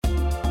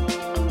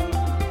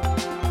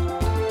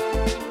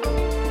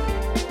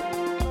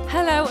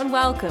and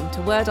welcome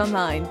to Word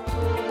Online.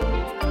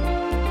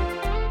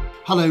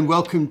 Hello and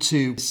welcome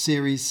to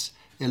Series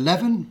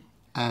 11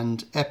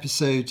 and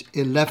Episode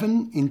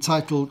 11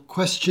 entitled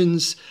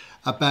Questions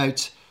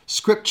About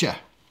Scripture.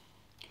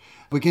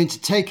 We're going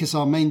to take as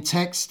our main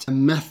text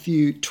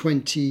Matthew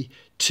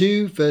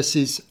 22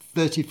 verses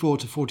 34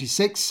 to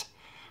 46,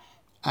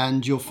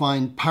 and you'll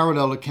find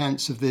parallel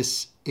accounts of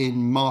this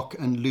in Mark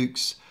and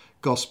Luke's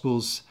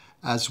Gospels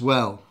as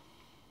well.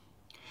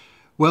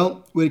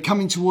 Well, we're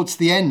coming towards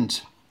the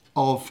end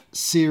of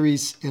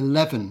Series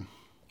 11,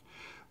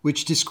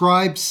 which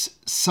describes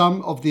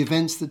some of the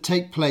events that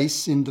take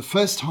place in the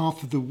first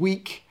half of the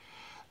week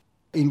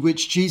in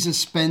which Jesus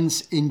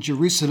spends in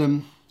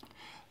Jerusalem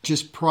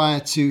just prior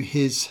to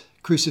his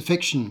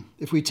crucifixion.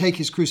 If we take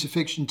his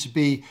crucifixion to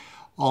be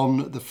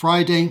on the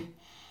Friday,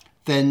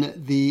 then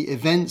the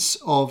events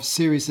of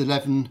Series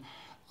 11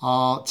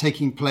 are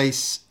taking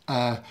place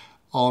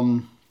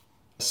on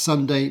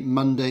Sunday,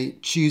 Monday,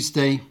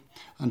 Tuesday,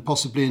 and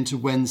possibly into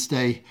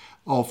Wednesday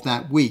of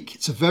that week.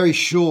 It's a very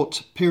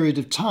short period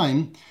of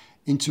time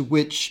into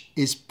which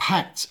is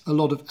packed a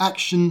lot of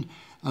action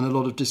and a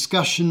lot of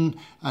discussion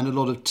and a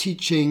lot of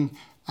teaching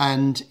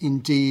and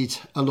indeed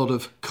a lot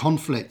of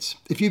conflict.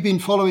 If you've been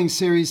following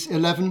Series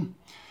 11,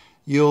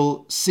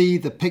 you'll see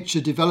the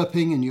picture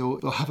developing and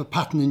you'll have a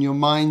pattern in your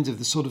mind of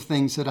the sort of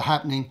things that are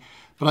happening.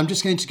 But I'm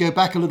just going to go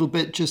back a little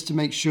bit just to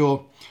make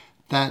sure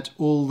that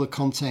all the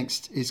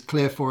context is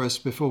clear for us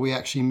before we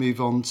actually move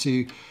on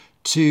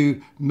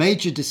to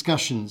major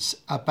discussions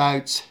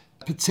about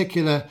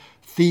particular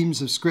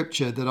themes of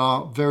Scripture that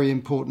are very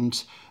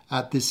important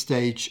at this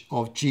stage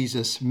of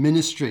Jesus'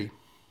 ministry.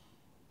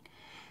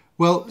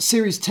 Well,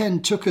 Series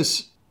 10 took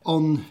us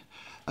on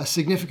a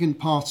significant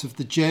part of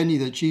the journey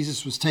that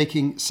Jesus was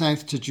taking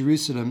south to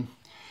Jerusalem,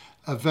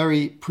 a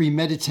very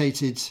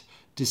premeditated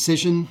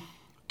decision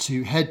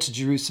to head to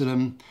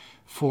Jerusalem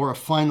for a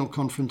final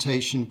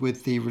confrontation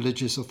with the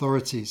religious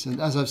authorities. And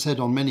as I've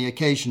said on many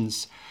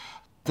occasions,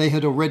 they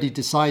had already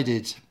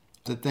decided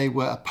that they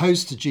were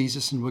opposed to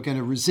Jesus and were going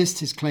to resist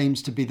his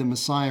claims to be the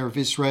Messiah of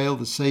Israel,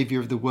 the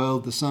Saviour of the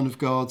world, the Son of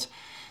God.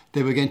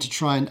 They were going to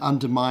try and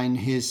undermine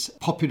his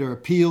popular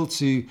appeal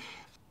to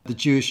the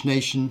Jewish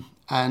nation,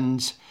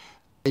 and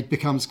it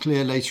becomes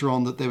clear later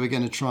on that they were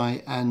going to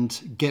try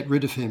and get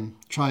rid of him,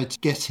 try to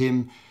get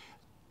him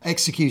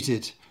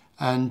executed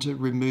and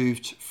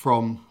removed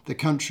from the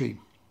country.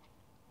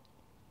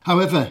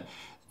 However,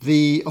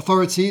 the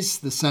authorities,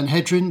 the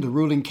Sanhedrin, the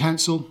ruling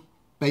council,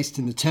 based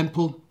in the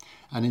temple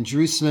and in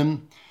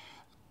Jerusalem,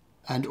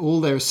 and all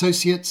their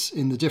associates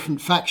in the different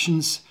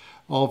factions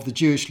of the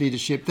Jewish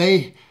leadership,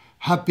 they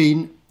have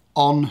been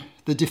on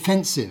the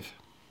defensive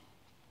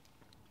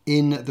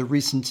in the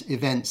recent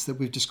events that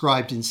we've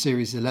described in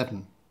Series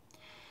 11.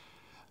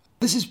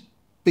 This is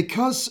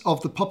because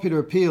of the popular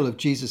appeal of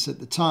Jesus at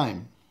the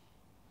time.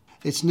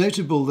 It's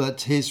notable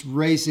that his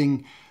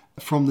raising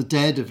from the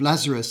dead of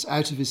Lazarus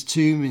out of his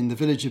tomb in the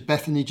village of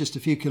Bethany, just a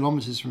few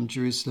kilometres from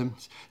Jerusalem,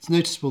 it's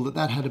noticeable that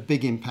that had a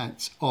big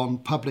impact on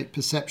public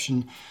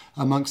perception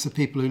amongst the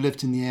people who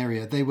lived in the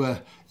area. They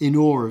were in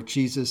awe of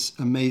Jesus'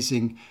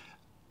 amazing,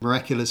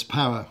 miraculous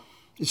power.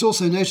 It's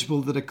also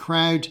notable that a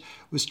crowd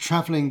was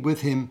travelling with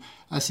him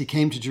as he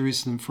came to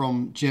Jerusalem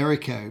from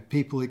Jericho,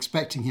 people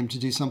expecting him to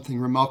do something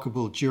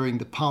remarkable during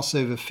the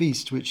Passover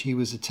feast, which he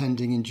was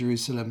attending in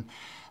Jerusalem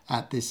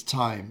at this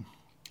time.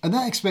 And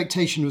that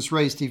expectation was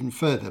raised even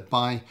further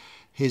by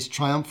his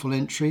triumphal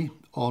entry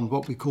on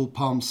what we call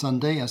Palm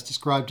Sunday, as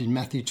described in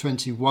Matthew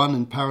 21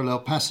 and parallel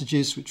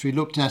passages, which we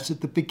looked at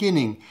the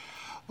beginning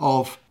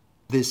of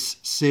this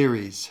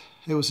series.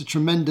 It was a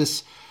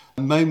tremendous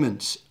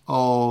moment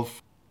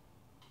of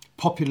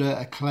popular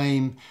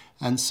acclaim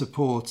and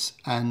support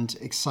and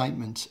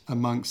excitement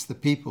amongst the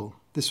people.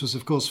 This was,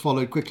 of course,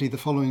 followed quickly the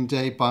following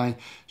day by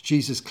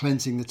Jesus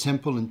cleansing the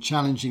temple and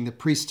challenging the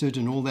priesthood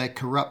and all their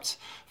corrupt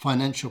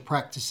financial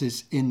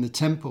practices in the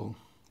temple.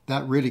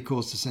 That really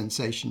caused a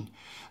sensation.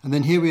 And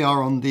then here we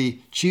are on the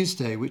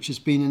Tuesday, which has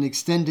been an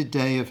extended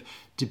day of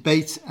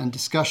debate and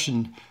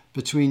discussion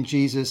between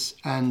Jesus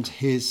and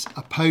his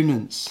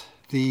opponents,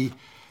 the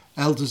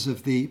elders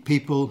of the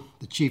people,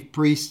 the chief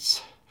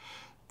priests,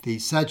 the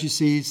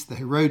Sadducees, the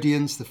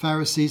Herodians, the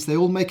Pharisees. They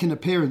all make an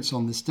appearance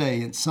on this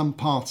day at some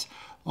part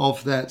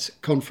of that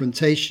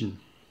confrontation.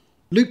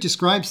 Luke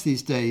describes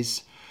these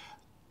days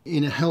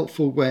in a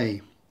helpful way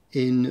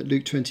in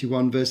Luke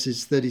 21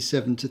 verses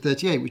 37 to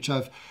 38, which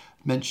I've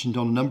mentioned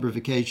on a number of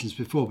occasions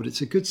before, but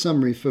it's a good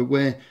summary for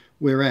where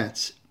we're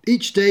at.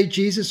 Each day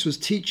Jesus was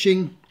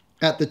teaching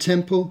at the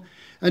temple,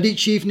 and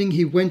each evening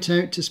he went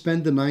out to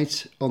spend the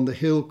night on the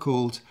hill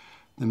called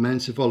the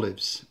Mount of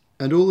Olives.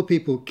 And all the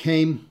people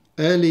came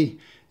early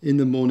in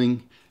the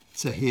morning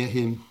to hear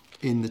him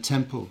in the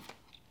temple.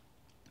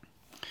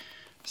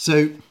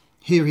 So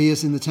here he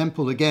is in the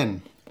temple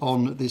again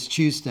on this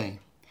Tuesday,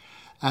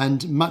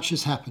 and much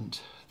has happened.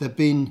 There have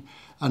been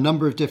a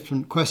number of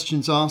different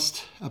questions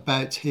asked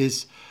about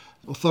his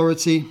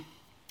authority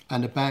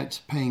and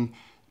about paying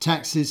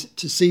taxes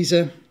to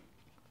Caesar.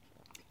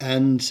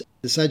 And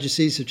the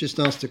Sadducees have just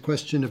asked a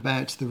question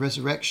about the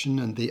resurrection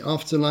and the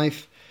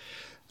afterlife.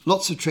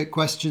 Lots of trick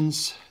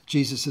questions.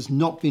 Jesus has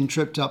not been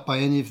tripped up by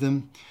any of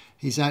them.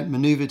 He's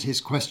outmaneuvered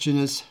his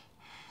questioners.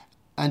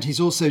 And he's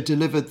also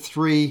delivered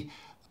 3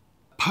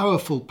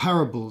 powerful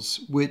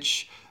parables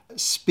which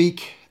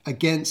speak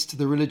against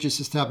the religious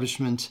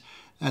establishment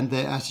and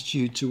their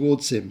attitude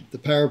towards him. The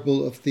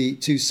parable of the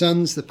 2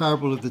 sons, the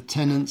parable of the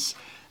tenants,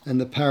 and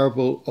the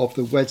parable of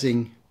the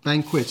wedding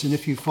banquet. And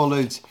if you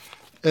followed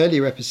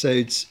earlier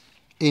episodes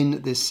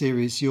in this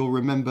series, you'll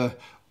remember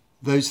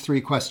those 3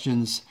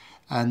 questions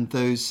and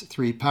those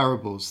 3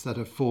 parables that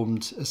have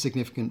formed a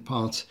significant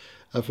part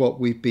of what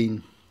we've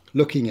been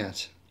looking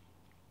at.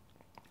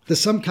 There's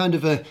some kind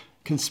of a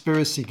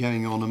conspiracy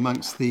going on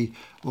amongst the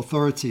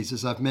authorities,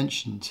 as I've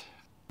mentioned.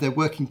 They're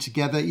working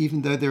together,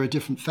 even though there are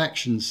different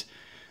factions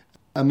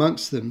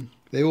amongst them.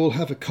 They all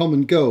have a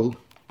common goal,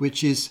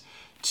 which is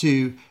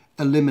to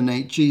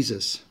eliminate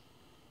Jesus.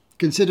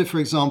 Consider, for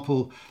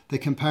example, the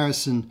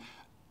comparison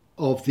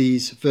of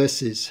these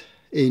verses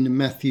in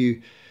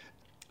Matthew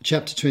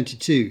chapter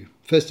 22.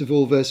 First of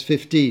all, verse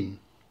 15.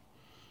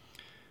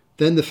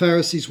 Then the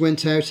Pharisees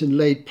went out and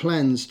laid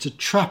plans to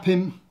trap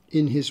him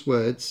in his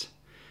words.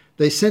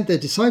 They sent their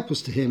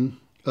disciples to him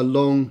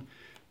along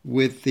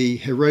with the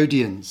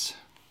Herodians.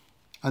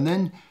 And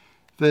then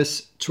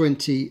verse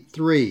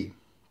 23.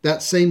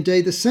 That same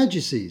day the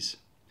Sadducees,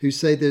 who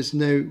say there's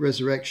no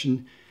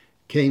resurrection,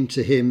 came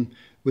to him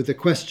with a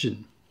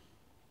question.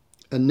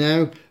 And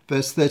now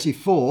verse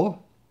 34,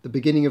 the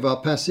beginning of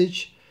our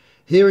passage.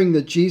 Hearing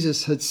that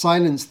Jesus had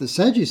silenced the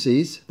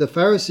Sadducees, the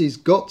Pharisees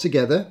got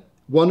together.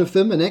 One of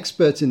them, an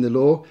expert in the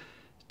law,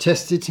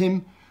 tested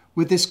him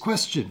with this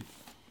question.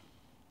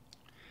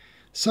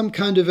 Some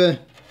kind of a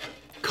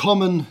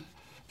common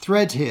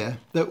thread here.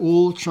 They're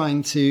all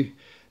trying to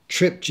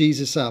trip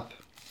Jesus up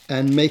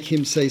and make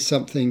him say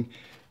something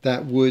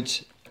that would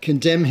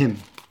condemn him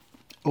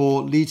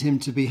or lead him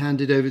to be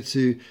handed over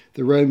to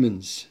the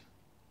Romans.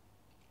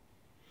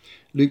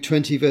 Luke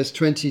 20 verse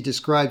 20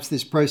 describes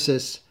this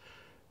process.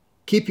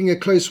 Keeping a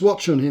close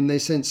watch on him, they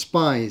sent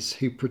spies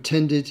who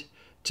pretended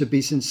to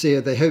be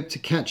sincere. They hoped to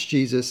catch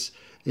Jesus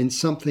in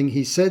something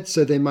he said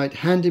so they might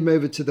hand him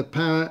over to the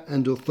power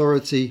and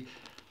authority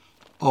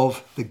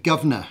of the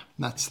governor.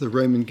 That's the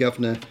Roman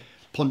governor,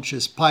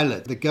 Pontius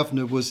Pilate. The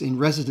governor was in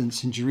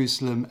residence in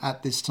Jerusalem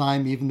at this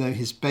time, even though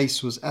his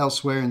base was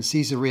elsewhere in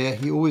Caesarea.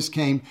 He always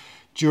came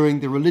during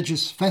the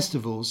religious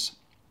festivals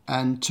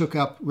and took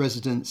up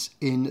residence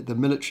in the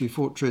military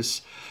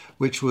fortress,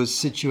 which was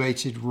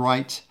situated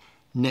right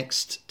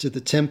next to the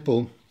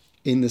temple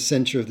in the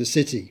center of the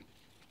city.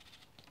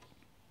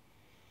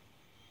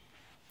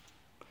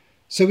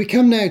 So we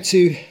come now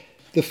to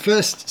the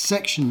first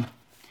section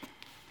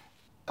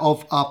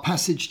of our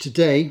passage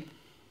today,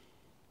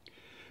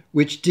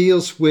 which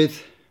deals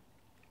with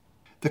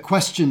the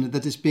question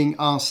that is being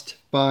asked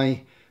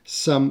by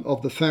some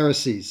of the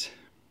Pharisees.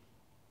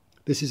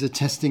 This is a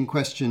testing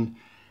question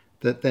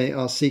that they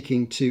are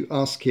seeking to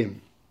ask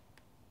him.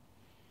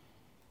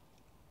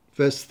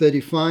 Verse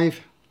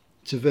 35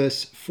 to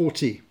verse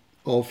 40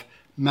 of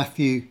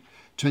Matthew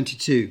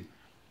 22.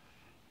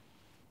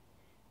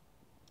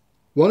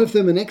 One of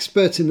them, an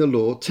expert in the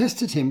law,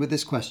 tested him with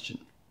this question.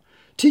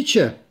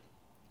 Teacher,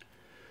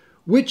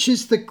 which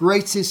is the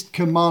greatest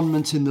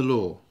commandment in the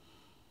law?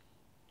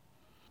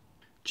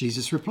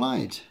 Jesus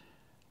replied,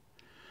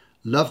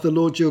 Love the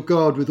Lord your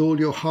God with all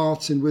your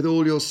heart and with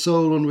all your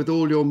soul and with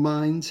all your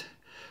mind.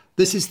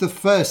 This is the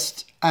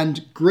first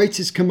and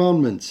greatest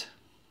commandment.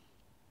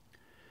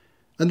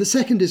 And the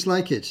second is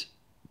like it.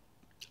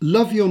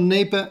 Love your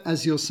neighbour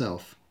as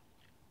yourself.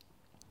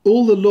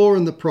 All the law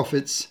and the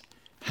prophets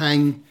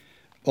hang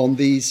on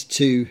these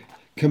 2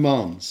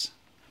 commands.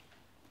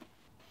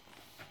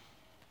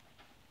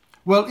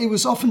 Well, it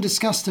was often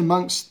discussed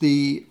amongst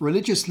the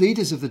religious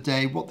leaders of the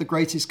day what the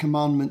greatest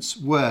commandments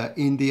were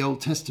in the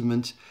Old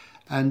Testament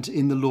and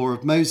in the law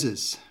of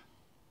Moses.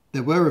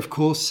 There were, of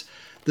course,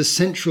 the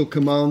central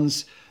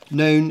commands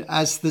known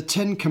as the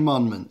 10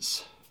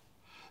 Commandments.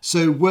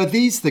 So were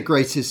these the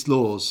greatest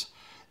laws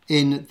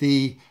in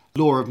the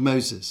law of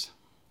Moses?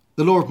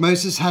 The law of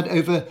Moses had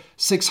over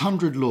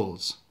 600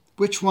 laws.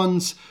 Which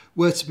ones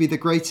were to be the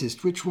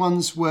greatest? Which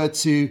ones were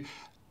to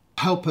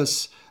help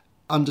us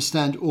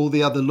understand all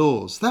the other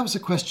laws? That was a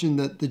question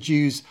that the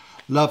Jews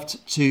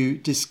loved to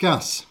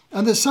discuss.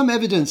 And there's some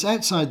evidence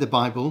outside the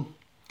Bible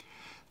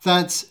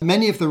that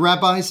many of the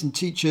rabbis and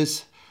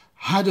teachers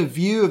had a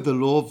view of the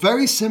law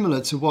very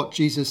similar to what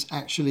Jesus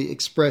actually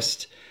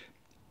expressed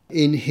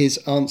in his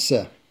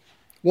answer.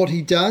 What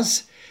he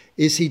does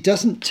is he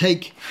doesn't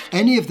take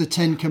any of the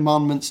 10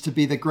 commandments to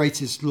be the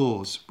greatest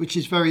laws, which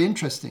is very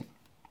interesting.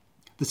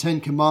 The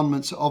 10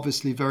 commandments are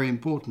obviously very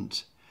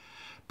important.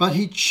 But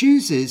he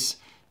chooses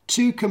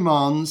 2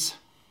 commands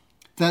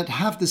that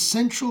have the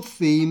central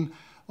theme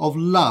of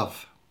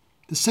love,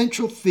 the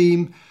central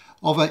theme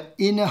of an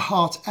inner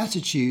heart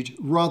attitude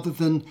rather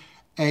than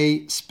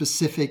a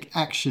specific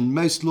action.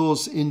 Most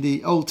laws in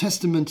the Old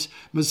Testament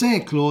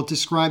Mosaic law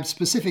describe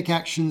specific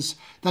actions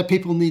that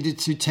people needed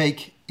to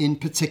take in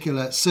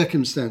particular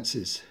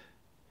circumstances.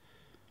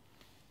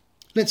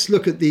 Let's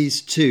look at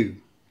these two.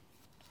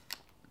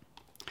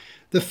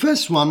 The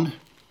first one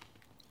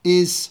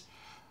is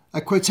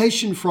a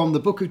quotation from the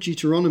book of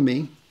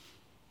Deuteronomy,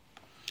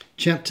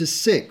 chapter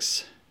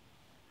 6.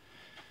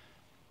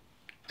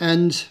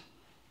 And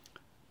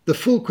the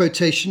full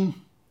quotation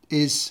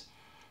is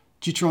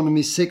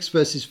Deuteronomy 6,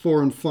 verses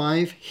 4 and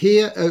 5.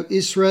 Hear, O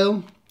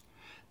Israel,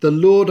 the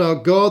Lord our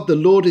God, the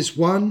Lord is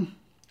one.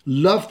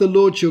 Love the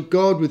Lord your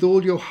God with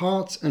all your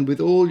heart and with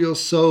all your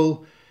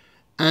soul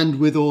and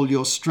with all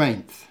your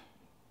strength.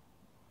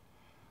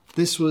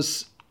 This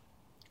was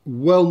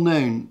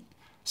well-known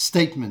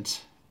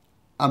statement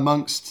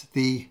amongst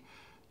the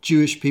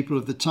Jewish people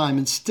of the time,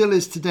 and still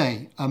is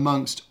today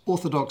amongst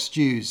Orthodox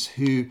Jews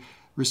who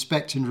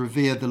respect and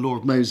revere the law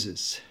of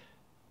Moses.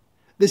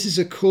 This is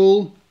a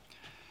call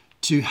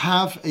to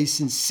have a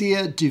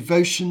sincere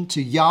devotion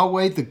to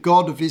Yahweh, the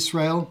God of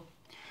Israel,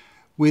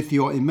 with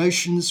your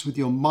emotions, with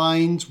your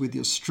mind, with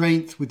your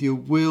strength, with your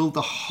will,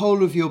 the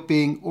whole of your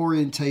being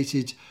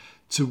orientated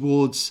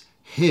towards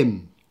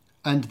Him.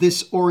 And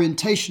this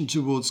orientation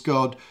towards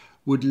God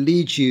would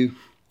lead you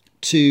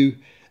to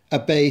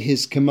obey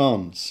His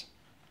commands.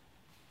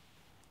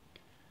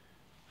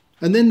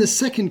 And then the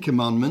second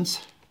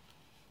commandment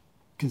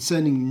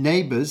concerning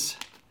neighbours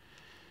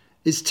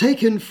is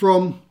taken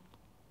from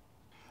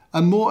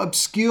a more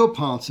obscure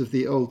part of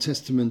the Old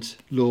Testament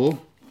law,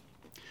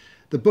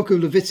 the book of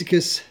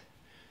Leviticus,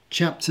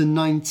 chapter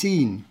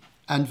 19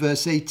 and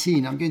verse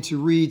 18. I'm going to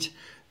read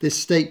this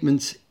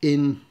statement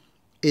in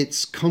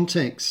its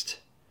context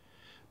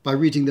by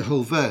reading the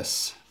whole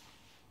verse.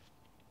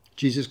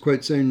 Jesus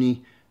quotes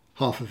only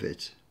half of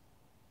it.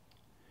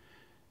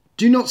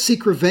 Do not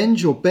seek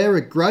revenge or bear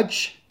a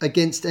grudge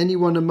against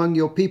anyone among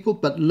your people,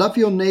 but love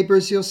your neighbour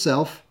as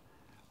yourself.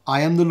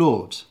 I am the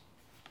Lord.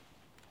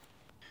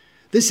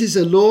 This is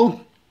a law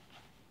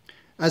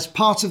as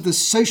part of the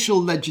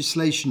social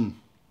legislation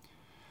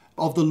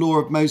of the law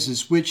of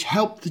Moses, which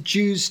helped the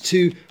Jews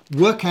to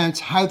work out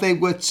how they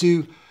were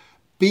to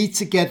be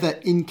together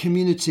in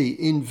community,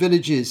 in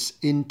villages,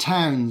 in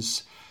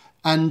towns,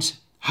 and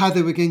how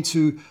they were going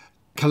to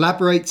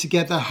collaborate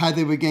together, how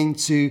they were going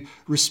to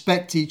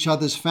respect each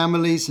other's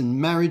families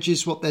and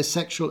marriages, what their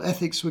sexual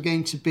ethics were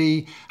going to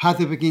be, how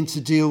they were going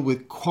to deal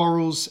with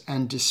quarrels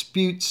and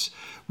disputes,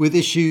 with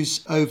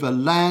issues over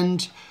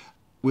land,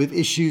 with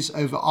issues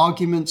over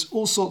arguments.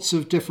 All sorts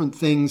of different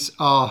things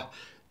are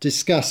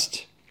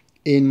discussed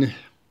in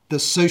the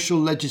social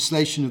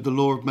legislation of the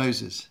law of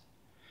Moses.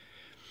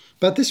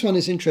 But this one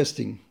is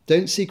interesting.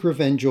 Don't seek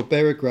revenge or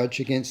bear a grudge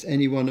against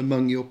anyone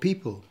among your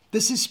people.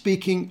 This is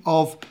speaking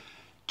of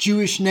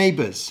Jewish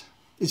neighbours.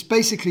 It's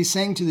basically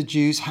saying to the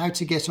Jews how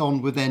to get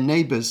on with their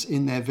neighbours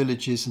in their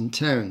villages and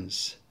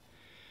towns.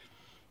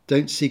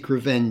 Don't seek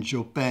revenge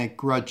or bear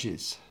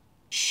grudges.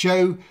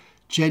 Show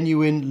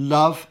genuine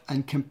love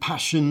and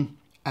compassion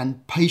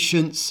and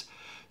patience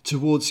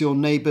towards your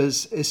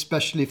neighbours,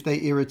 especially if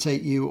they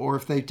irritate you or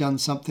if they've done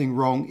something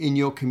wrong in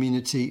your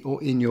community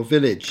or in your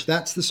village.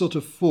 That's the sort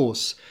of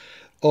force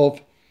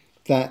of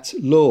that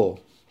law.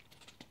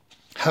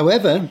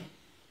 However,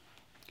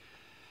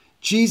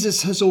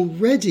 Jesus has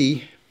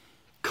already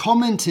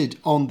commented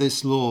on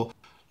this law,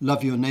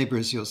 love your neighbour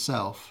as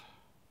yourself,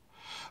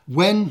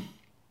 when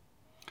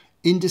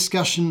in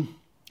discussion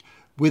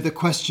with a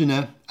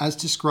questioner, as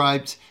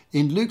described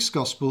in Luke's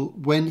Gospel,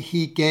 when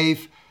he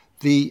gave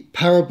the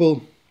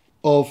parable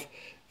of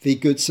the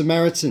Good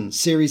Samaritan,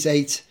 Series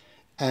 8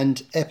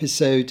 and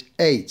Episode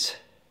 8.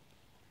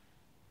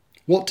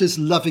 What does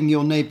loving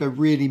your neighbour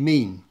really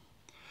mean?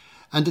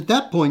 And at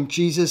that point,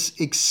 Jesus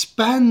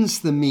expands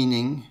the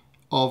meaning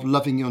of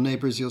loving your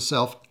neighbour as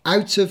yourself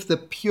out of the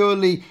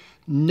purely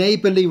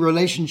neighbourly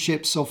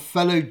relationships of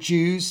fellow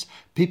Jews,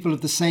 people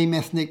of the same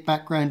ethnic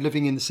background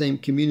living in the same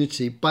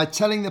community, by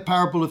telling the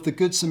parable of the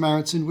Good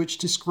Samaritan, which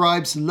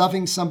describes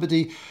loving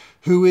somebody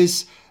who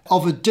is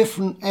of a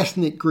different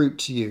ethnic group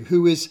to you,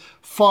 who is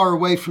far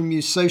away from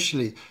you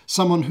socially,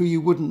 someone who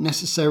you wouldn't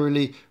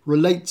necessarily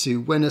relate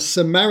to, when a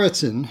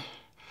Samaritan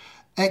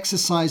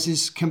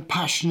exercises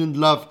compassion and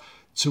love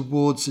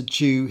towards a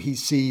Jew he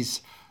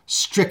sees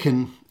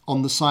stricken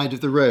on the side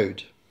of the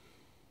road.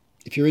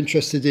 If you're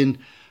interested in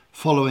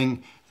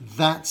following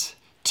that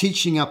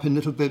teaching up in a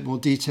little bit more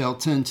detail,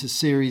 turn to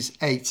Series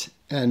 8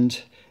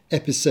 and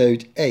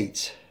Episode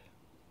 8.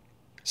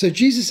 So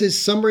Jesus'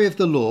 summary of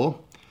the law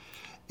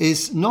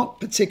is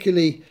not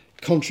particularly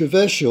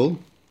controversial.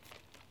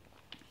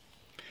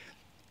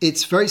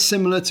 It's very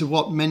similar to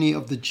what many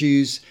of the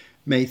Jews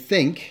may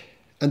think,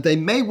 and they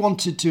may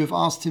wanted to have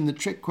asked him the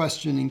trick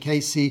question in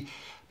case he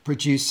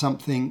produced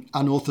something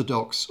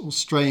unorthodox or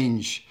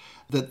strange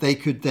that they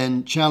could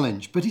then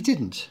challenge, but he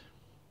didn't.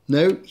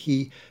 No,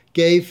 he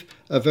gave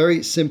a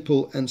very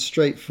simple and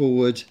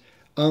straightforward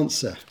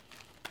answer.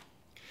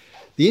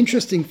 The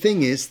interesting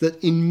thing is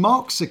that in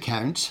Mark's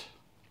account,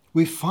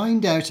 we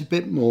find out a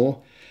bit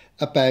more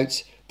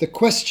about the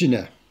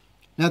questioner.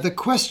 Now, the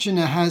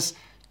questioner has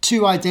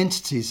two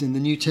identities in the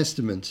New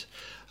Testament.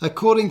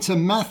 According to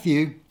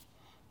Matthew,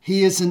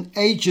 he is an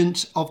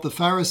agent of the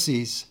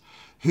Pharisees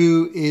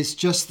who is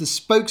just the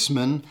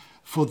spokesman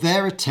for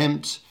their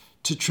attempt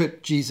to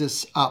trip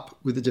Jesus up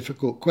with a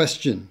difficult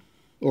question,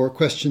 or a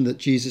question that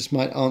Jesus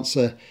might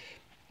answer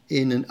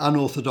in an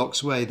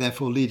unorthodox way,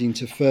 therefore leading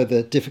to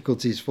further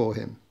difficulties for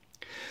him.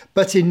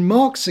 But in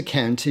Mark's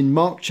account, in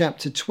Mark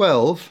chapter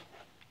 12,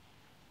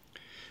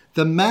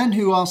 the man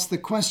who asked the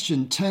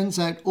question turns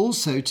out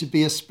also to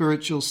be a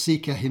spiritual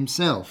seeker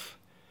himself.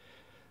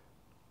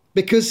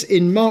 Because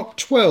in Mark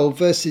 12,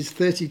 verses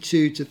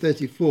 32 to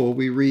 34,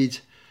 we read,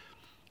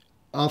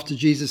 after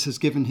Jesus has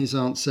given his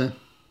answer,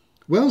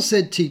 "Well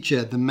said,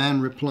 teacher," the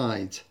man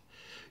replied.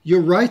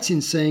 "You're right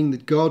in saying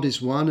that God is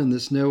one and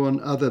there's no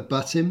one other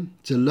but him.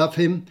 To love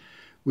him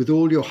with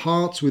all your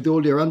heart, with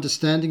all your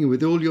understanding and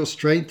with all your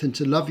strength, and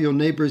to love your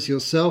neighbour as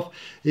yourself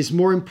is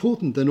more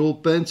important than all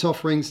burnt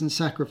offerings and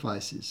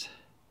sacrifices."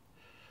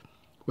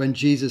 When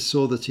Jesus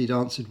saw that he'd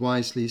answered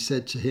wisely, he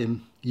said to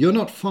him, "You're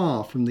not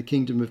far from the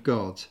kingdom of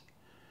God."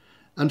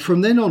 And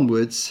from then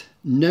onwards,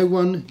 no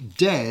one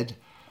dared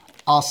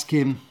ask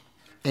him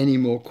any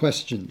more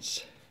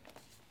questions.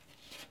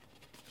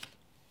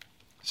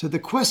 So the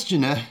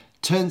questioner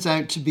turns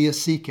out to be a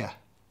seeker.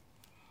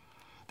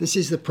 This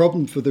is the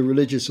problem for the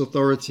religious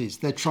authorities.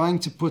 They're trying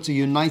to put a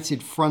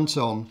united front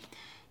on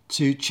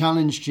to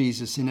challenge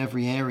Jesus in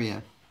every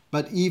area.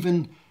 But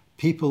even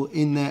people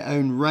in their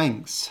own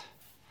ranks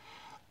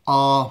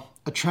are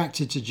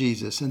attracted to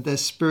Jesus and they're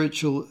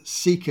spiritual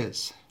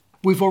seekers.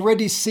 We've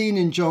already seen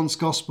in John's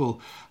Gospel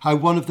how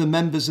one of the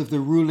members of the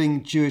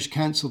ruling Jewish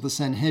council, the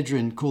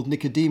Sanhedrin, called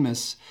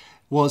Nicodemus,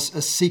 was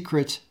a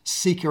secret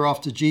seeker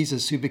after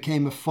Jesus who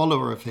became a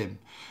follower of him.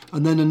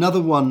 And then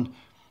another one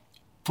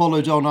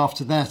followed on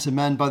after that, a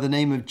man by the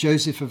name of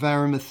Joseph of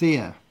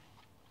Arimathea.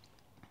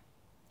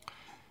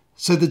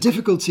 So the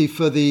difficulty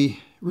for the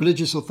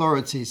religious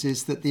authorities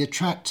is that the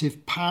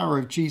attractive power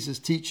of Jesus'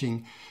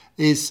 teaching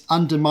is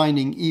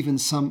undermining even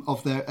some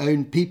of their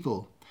own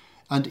people.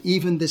 And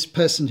even this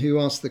person who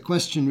asked the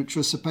question, which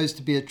was supposed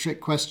to be a trick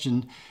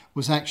question,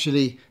 was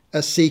actually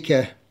a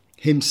seeker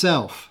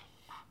himself.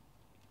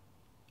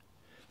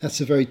 That's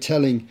a very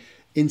telling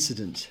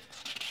incident.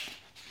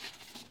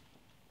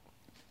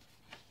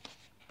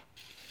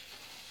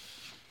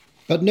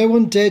 But no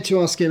one dared to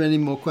ask him any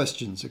more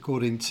questions,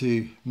 according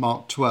to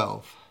Mark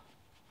 12.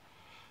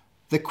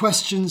 The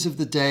questions of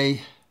the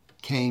day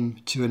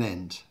came to an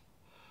end.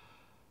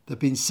 There have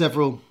been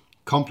several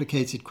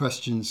complicated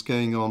questions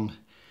going on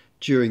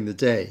during the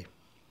day.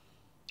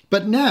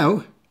 But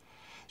now,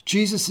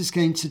 Jesus is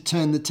going to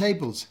turn the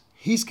tables.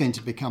 He's going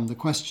to become the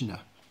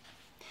questioner.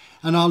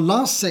 And our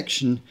last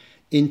section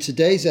in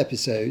today's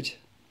episode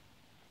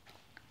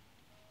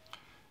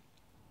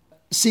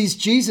sees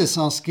Jesus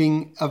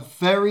asking a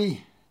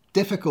very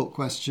difficult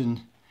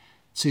question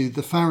to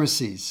the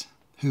Pharisees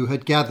who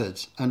had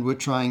gathered and were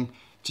trying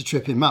to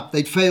trip him up.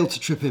 They'd failed to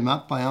trip him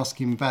up by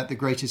asking him about the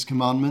greatest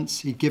commandments.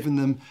 He'd given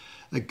them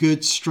a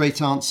good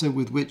straight answer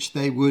with which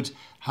they would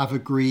have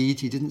agreed.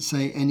 He didn't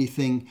say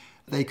anything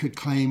they could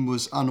claim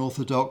was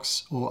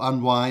unorthodox or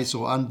unwise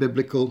or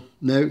unbiblical.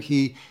 No,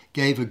 he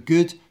gave a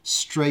good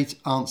straight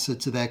answer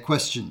to their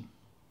question.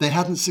 They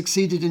hadn't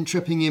succeeded in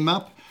tripping him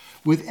up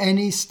with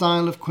any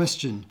style of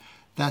question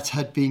that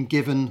had been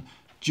given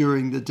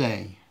during the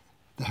day.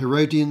 The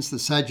Herodians, the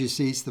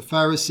Sadducees, the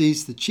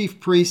Pharisees, the chief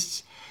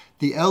priests,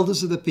 the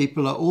elders of the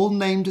people are all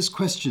named as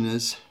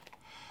questioners,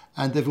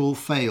 and they've all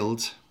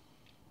failed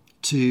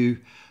to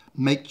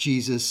make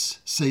Jesus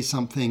say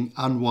something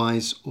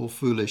unwise or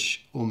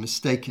foolish or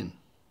mistaken.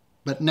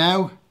 But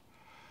now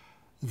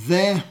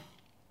their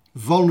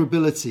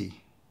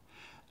vulnerability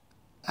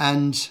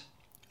and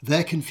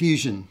their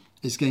confusion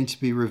is going to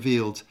be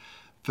revealed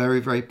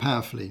very, very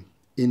powerfully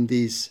in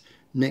these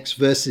next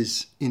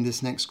verses, in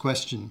this next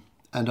question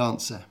and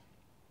answer.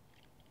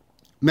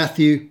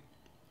 Matthew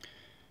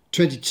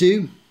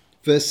 22,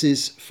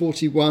 verses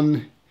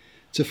 41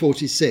 to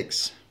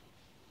 46.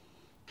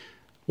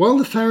 While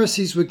the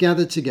Pharisees were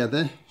gathered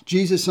together,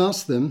 Jesus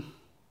asked them,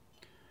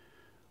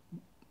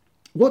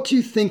 "What do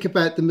you think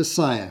about the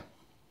Messiah?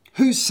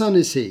 Whose son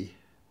is he?"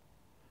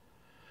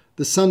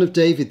 "The son of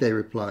David," they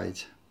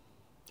replied.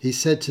 He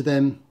said to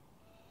them,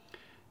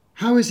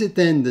 "How is it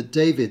then that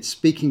David,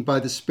 speaking by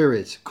the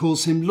Spirit,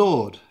 calls him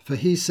Lord? For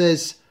he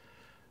says,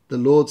 'The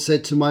Lord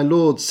said to my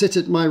Lord, sit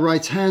at my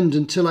right hand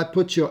until I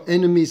put your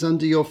enemies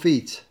under your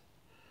feet.'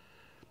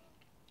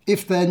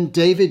 If then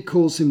David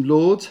calls him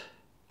Lord,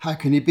 how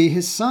can he be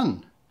his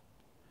son?"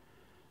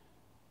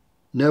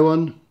 No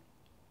one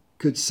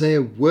could say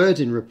a word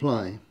in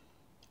reply,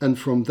 and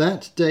from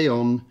that day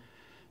on,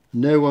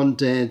 no one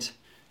dared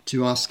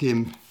to ask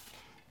him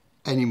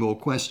any more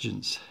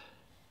questions.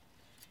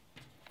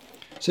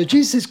 So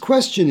Jesus'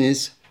 question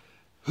is,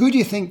 who do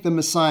you think the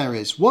Messiah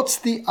is? What's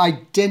the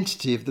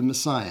identity of the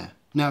Messiah?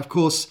 Now, of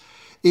course,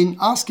 in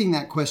asking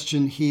that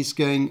question, he's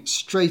going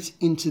straight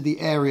into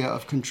the area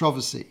of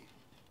controversy.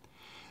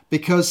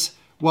 Because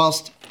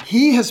whilst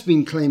he has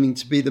been claiming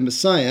to be the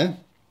Messiah,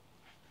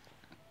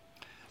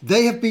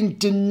 they have been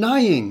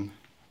denying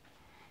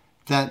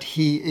that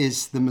he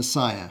is the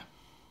Messiah.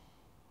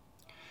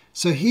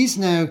 So he's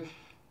now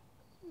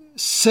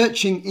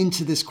searching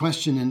into this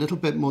question in a little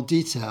bit more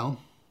detail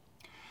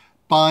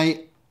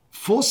by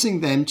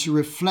forcing them to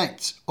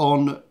reflect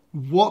on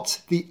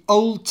what the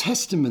Old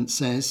Testament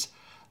says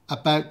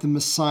about the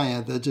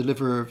Messiah, the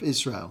deliverer of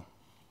Israel.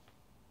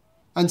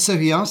 And so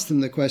he asked them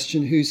the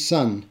question, whose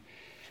son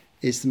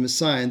is the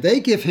Messiah? And they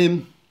give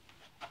him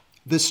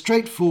the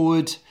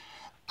straightforward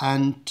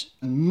and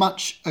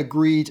much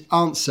agreed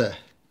answer.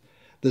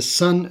 The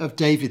son of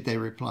David, they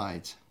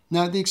replied.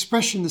 Now, the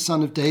expression, the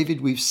son of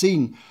David, we've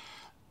seen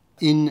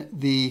in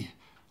the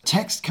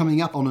text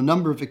coming up on a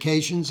number of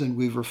occasions, and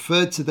we've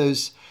referred to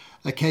those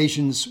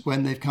occasions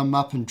when they've come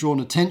up and drawn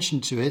attention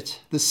to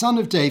it. The son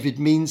of David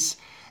means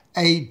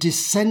a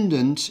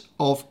descendant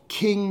of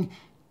King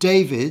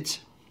David,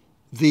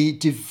 the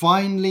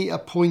divinely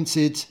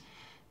appointed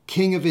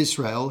king of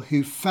Israel,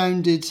 who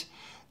founded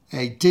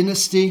a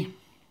dynasty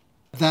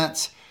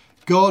that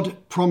God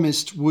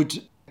promised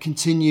would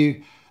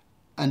continue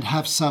and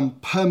have some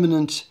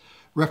permanent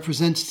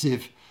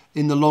representative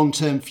in the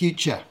long-term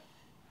future.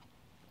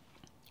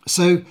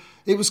 So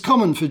it was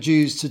common for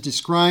Jews to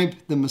describe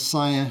the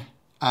Messiah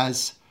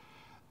as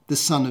the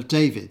son of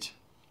David.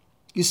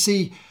 You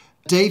see,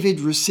 David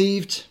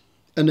received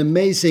an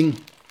amazing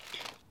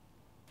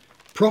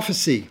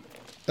prophecy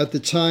at the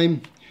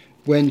time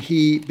when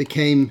he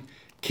became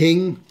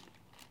king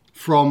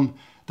from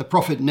the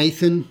prophet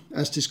Nathan,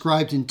 as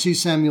described in 2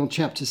 Samuel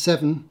chapter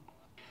 7.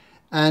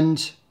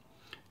 And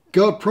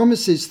God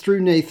promises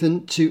through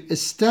Nathan to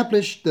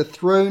establish the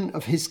throne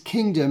of his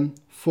kingdom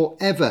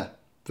forever.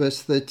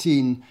 Verse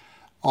 13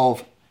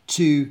 of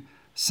 2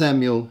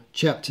 Samuel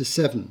chapter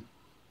 7.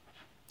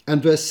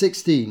 And verse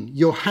 16,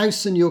 your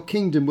house and your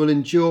kingdom will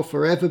endure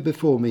forever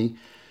before me.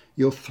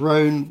 Your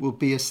throne will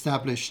be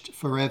established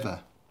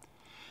forever.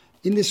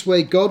 In this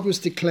way, God was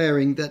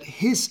declaring that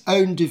his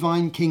own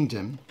divine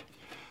kingdom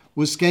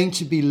was going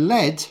to be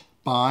led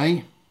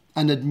by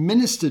and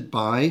administered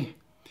by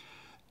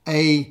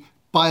a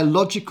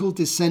biological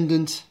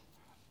descendant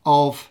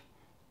of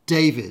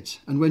David.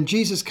 And when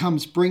Jesus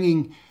comes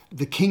bringing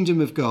the kingdom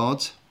of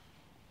God,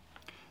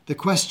 the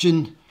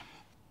question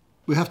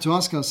we have to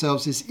ask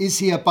ourselves is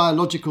he a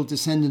biological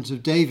descendant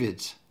of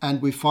David?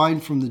 And we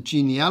find from the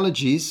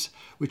genealogies,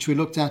 which we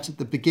looked at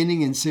the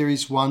beginning in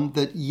series 1,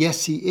 that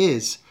yes, he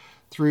is,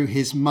 through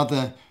his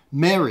mother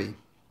Mary.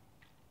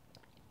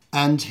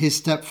 And his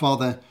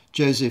stepfather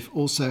Joseph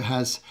also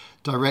has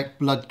direct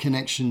blood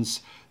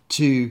connections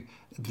to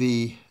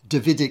the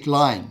Davidic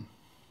line.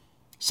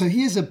 So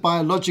he is a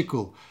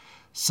biological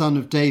son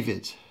of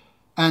David.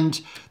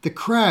 And the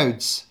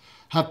crowds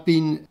have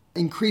been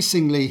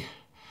increasingly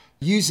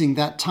using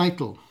that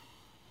title.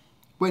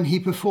 When he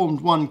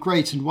performed one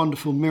great and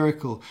wonderful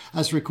miracle,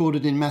 as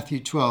recorded in Matthew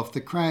 12,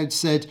 the crowd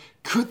said,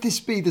 "Could this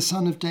be the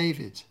son of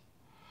David?"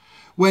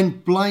 When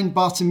blind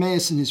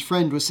Bartimaeus and his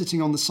friend were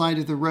sitting on the side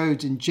of the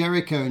road in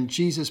Jericho and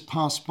Jesus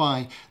passed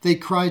by, they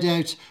cried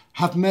out,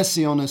 "Have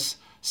mercy on us,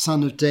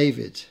 Son of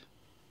David."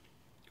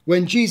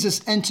 When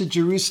Jesus entered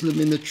Jerusalem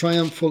in the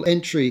triumphal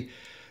entry,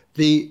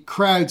 the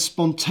crowd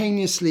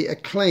spontaneously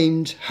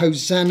acclaimed,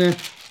 "Hosanna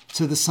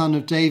to the Son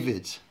of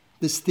David."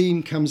 This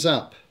theme comes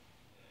up.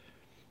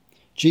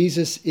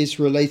 Jesus is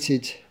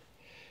related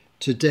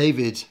to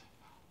David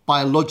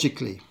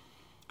biologically.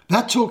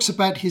 That talks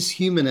about his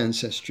human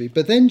ancestry.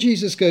 But then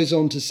Jesus goes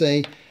on to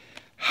say,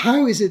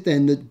 how is it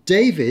then that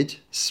David,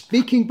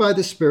 speaking by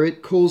the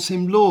Spirit, calls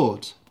him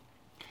Lord?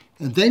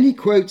 And then he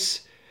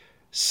quotes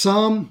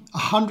Psalm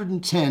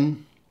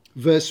 110,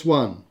 verse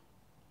 1,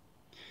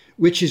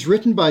 which is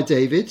written by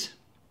David.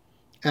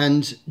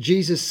 And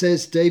Jesus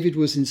says David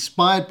was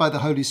inspired by the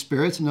Holy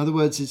Spirit. In other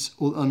words, it's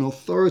an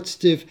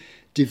authoritative,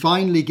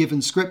 divinely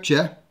given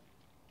scripture.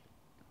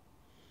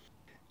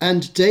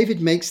 And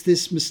David makes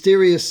this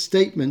mysterious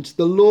statement,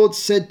 "The Lord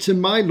said to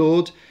my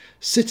Lord,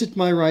 sit at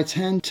my right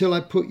hand till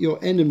I put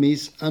your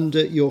enemies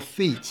under your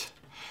feet."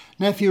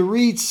 Now, if you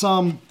read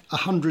Psalm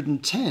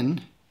 110,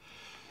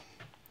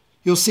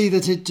 you'll see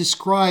that it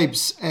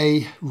describes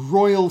a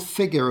royal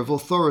figure of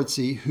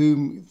authority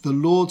whom the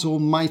Lord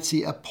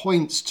Almighty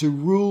appoints to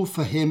rule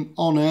for him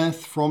on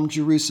earth from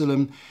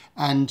Jerusalem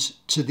and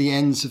to the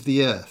ends of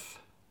the earth.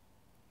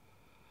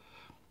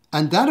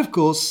 And that, of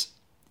course,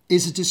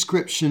 is a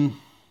description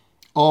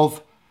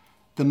of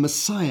the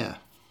Messiah.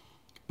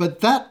 But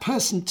that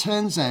person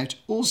turns out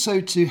also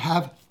to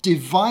have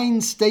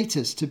divine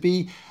status, to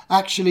be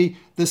actually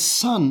the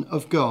Son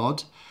of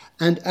God.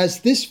 And as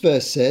this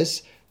verse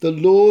says, the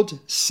Lord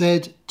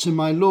said to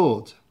my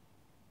Lord.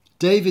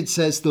 David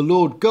says the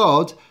Lord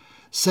God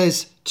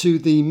says to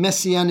the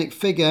messianic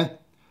figure,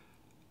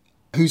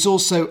 who's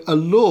also a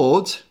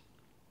Lord,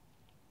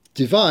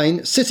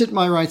 divine, sit at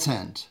my right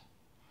hand.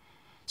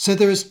 So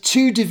there is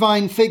two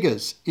divine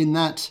figures in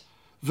that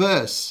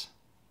verse.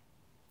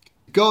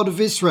 God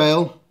of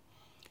Israel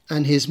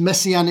and his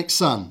messianic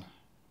son.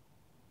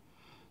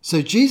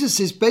 So Jesus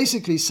is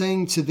basically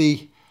saying to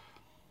the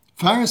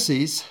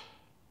Pharisees,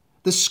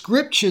 the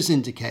scriptures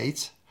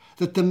indicate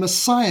that the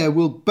Messiah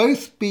will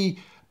both be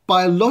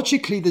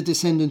biologically the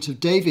descendant of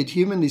David,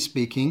 humanly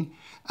speaking,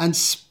 and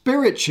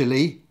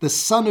spiritually the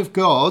Son of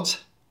God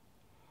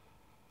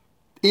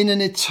in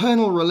an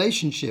eternal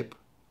relationship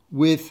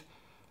with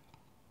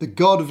the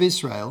God of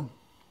Israel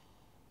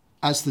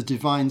as the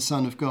divine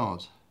Son of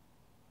God.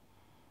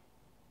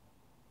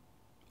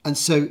 And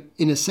so,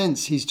 in a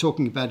sense, he's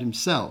talking about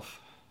himself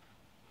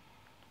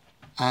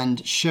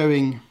and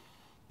showing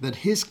that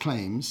his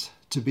claims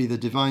to be the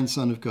divine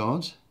Son of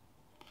God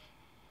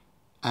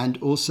and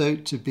also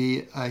to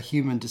be a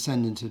human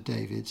descendant of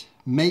David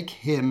make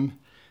him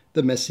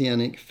the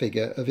messianic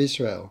figure of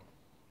Israel.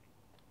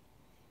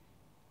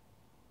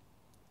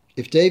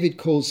 If David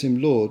calls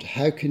him Lord,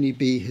 how can he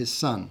be his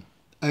son?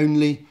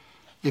 Only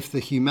if the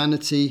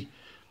humanity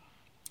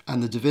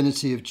and the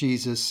divinity of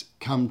Jesus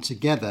come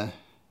together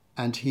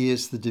and he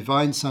is the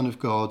divine Son of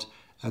God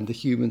and the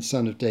human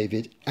Son of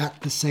David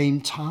at the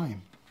same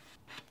time.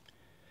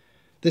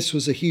 This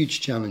was a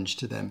huge challenge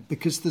to them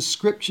because the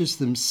scriptures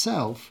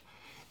themselves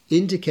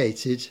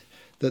indicated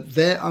that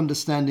their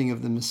understanding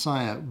of the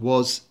Messiah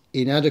was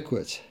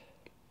inadequate.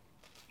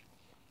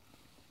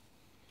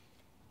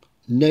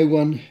 No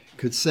one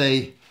could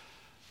say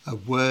a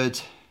word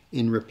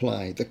in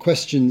reply. The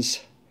questions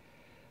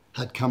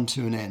had come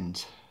to an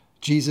end.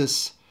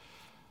 Jesus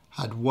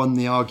had won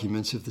the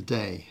argument of the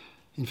day.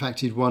 In fact,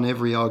 he'd won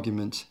every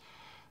argument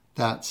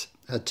that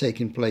had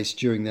taken place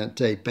during that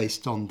day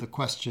based on the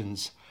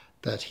questions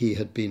that he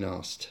had been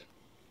asked.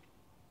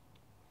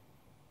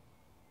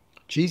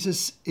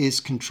 Jesus is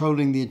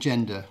controlling the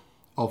agenda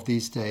of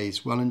these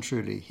days well and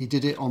truly. He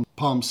did it on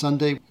Palm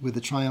Sunday with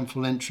the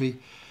triumphal entry.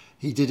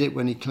 He did it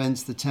when he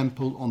cleansed the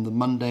temple on the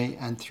Monday,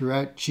 and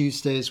throughout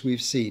Tuesday, as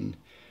we've seen,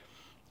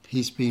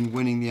 he's been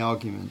winning the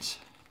argument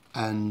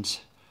and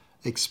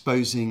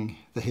exposing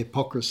the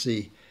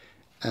hypocrisy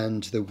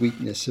and the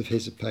weakness of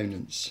his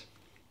opponents.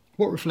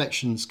 What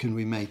reflections can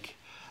we make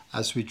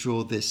as we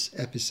draw this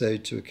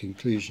episode to a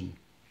conclusion?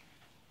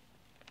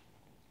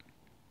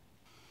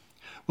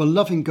 Well,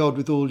 loving God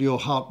with all your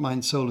heart,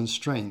 mind, soul and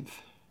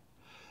strength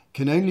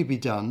can only be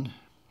done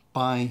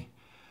by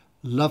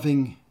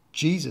loving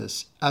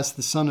Jesus as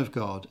the Son of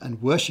God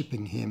and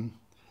worshipping him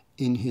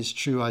in his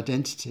true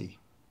identity.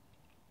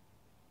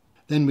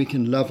 Then we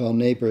can love our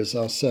neighbour as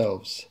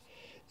ourselves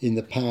in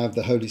the power of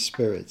the Holy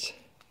Spirit.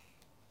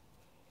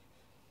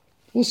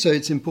 Also,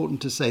 it's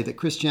important to say that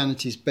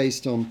Christianity is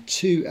based on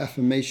two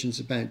affirmations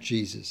about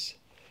Jesus.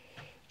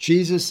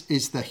 Jesus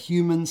is the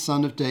human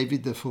Son of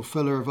David, the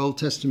fulfiller of Old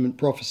Testament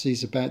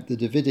prophecies about the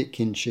Davidic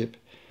kinship,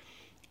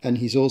 and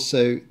he's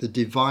also the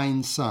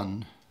divine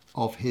Son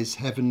of his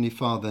heavenly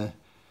Father,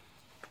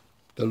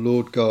 the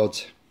Lord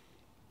God,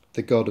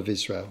 the God of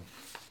Israel.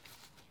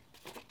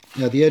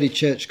 Now, the early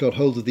church got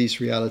hold of these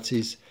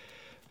realities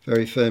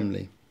very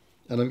firmly.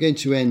 And I'm going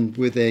to end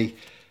with a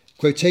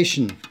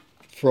quotation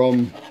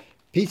from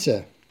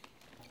Peter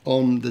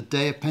on the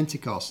day of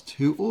Pentecost,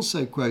 who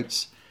also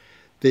quotes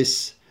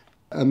this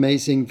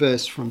amazing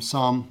verse from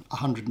Psalm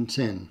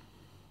 110.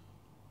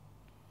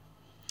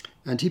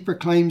 And he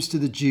proclaims to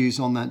the Jews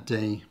on that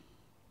day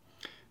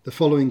the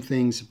following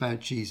things about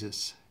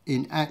Jesus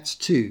in Acts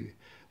 2,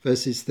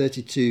 verses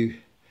 32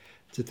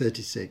 to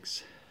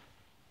 36.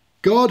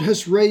 God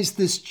has raised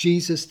this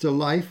Jesus to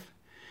life,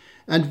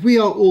 and we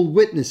are all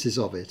witnesses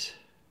of it.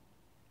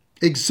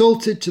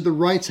 Exalted to the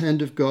right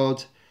hand of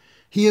God,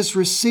 he has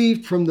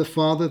received from the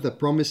Father the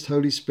promised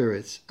Holy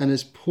Spirit and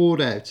has poured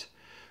out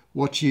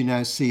what you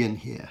now see and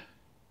hear.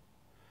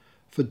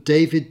 For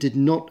David did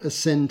not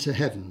ascend to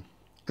heaven,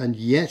 and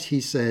yet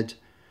he said,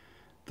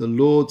 "The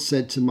Lord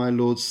said to my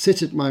Lord,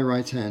 sit at my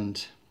right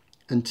hand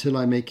until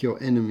I make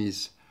your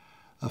enemies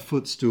a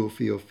footstool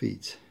for your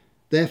feet."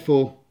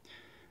 Therefore,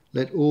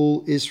 let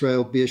all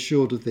Israel be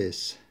assured of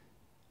this: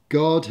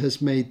 God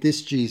has made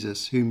this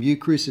Jesus, whom you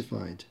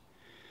crucified,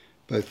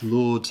 both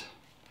Lord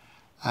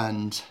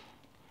and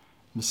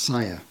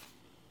Messiah.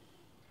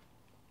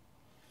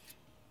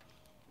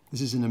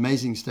 This is an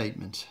amazing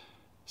statement,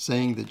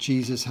 saying that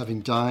Jesus,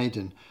 having died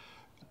and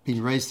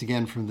been raised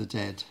again from the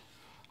dead,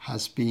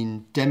 has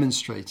been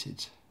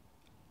demonstrated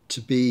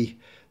to be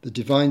the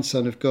divine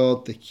Son of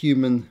God, the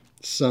human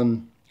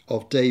Son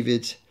of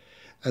David,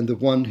 and the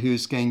one who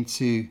is going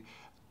to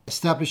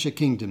establish a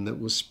kingdom that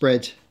will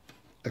spread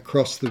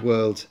across the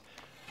world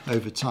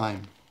over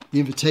time. The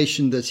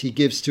invitation that he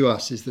gives to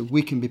us is that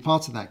we can be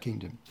part of that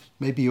kingdom.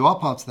 Maybe you are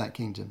part of that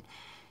kingdom.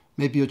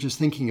 Maybe you're just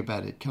thinking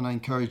about it. Can I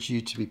encourage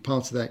you to be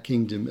part of that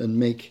kingdom and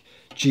make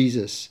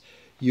Jesus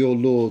your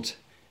Lord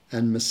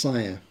and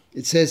Messiah?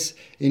 It says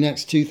in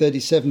Acts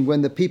 2:37,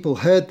 when the people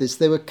heard this,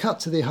 they were cut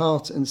to the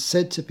heart and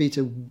said to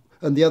Peter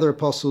and the other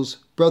apostles,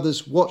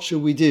 "Brothers, what shall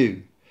we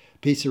do?"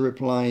 Peter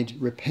replied,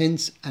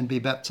 "Repent and be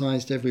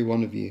baptized, every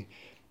one of you,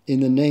 in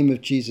the name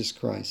of Jesus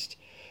Christ,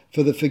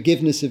 for the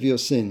forgiveness of your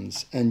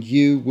sins, and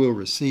you will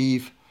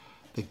receive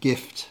the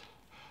gift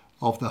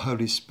of the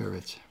Holy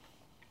Spirit."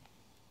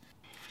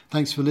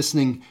 Thanks for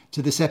listening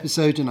to this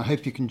episode, and I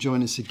hope you can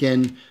join us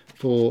again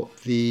for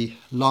the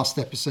last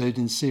episode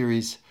in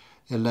Series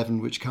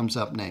 11, which comes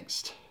up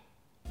next.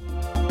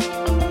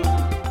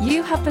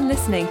 You have been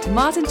listening to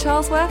Martin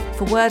Charlesworth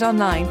for Word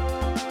Online.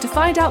 To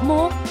find out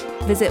more,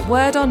 visit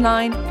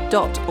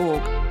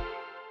wordonline.org.